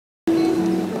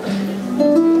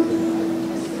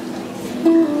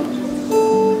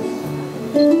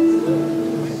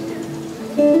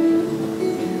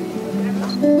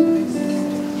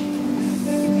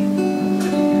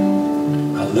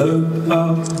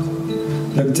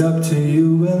Looked up to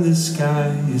you in the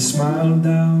sky, you smiled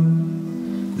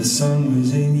down. The sun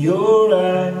was in your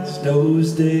eyes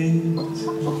those days.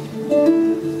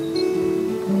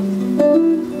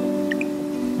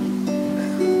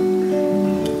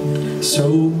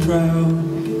 So proud,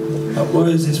 I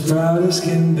was as proud as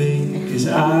can be, 'cause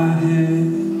I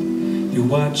had you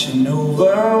watching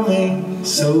over me.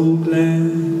 So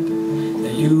glad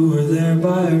that you were there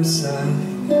by our side.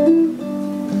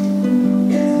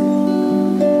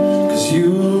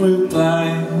 You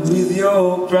replied with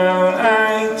your brown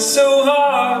eyes, so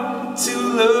hard to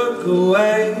look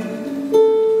away.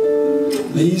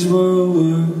 These were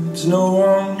words no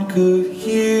one could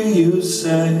hear you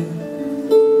say,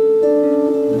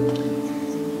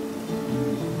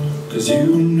 'cause you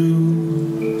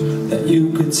knew that you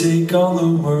could take on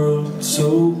the world.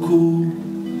 So cool,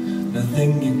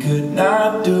 nothing you could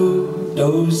not do.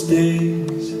 Those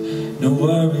days, no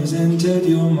worries entered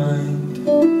your mind.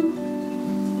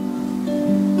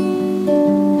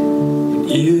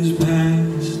 Years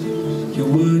passed, you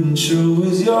wouldn't show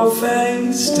us your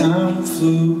face. Time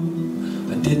flew,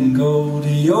 I didn't go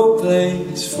to your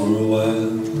place for a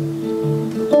while.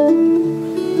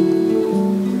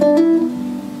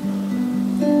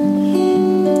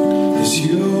 'Cause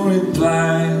you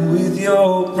replied with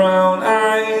your brown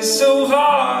eyes, so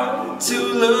hard to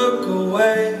look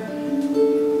away.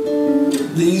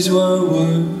 These were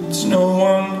words no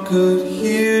one could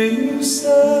hear you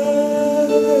say.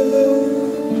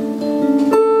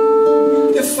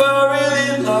 If I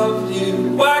really loved you,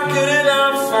 why couldn't I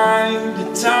find the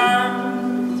time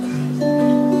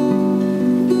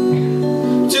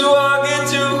to hug and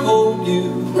to hold you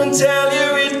and tell you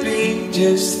it'd be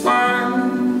just fine?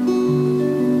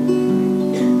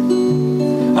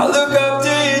 I look up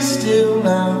to you still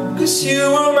now, 'cause you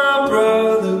were my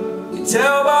brother. You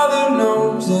tell by the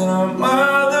nose and our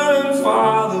mother and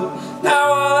father. Now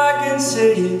all I can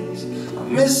say is I'm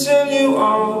missing you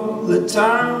all the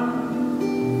time.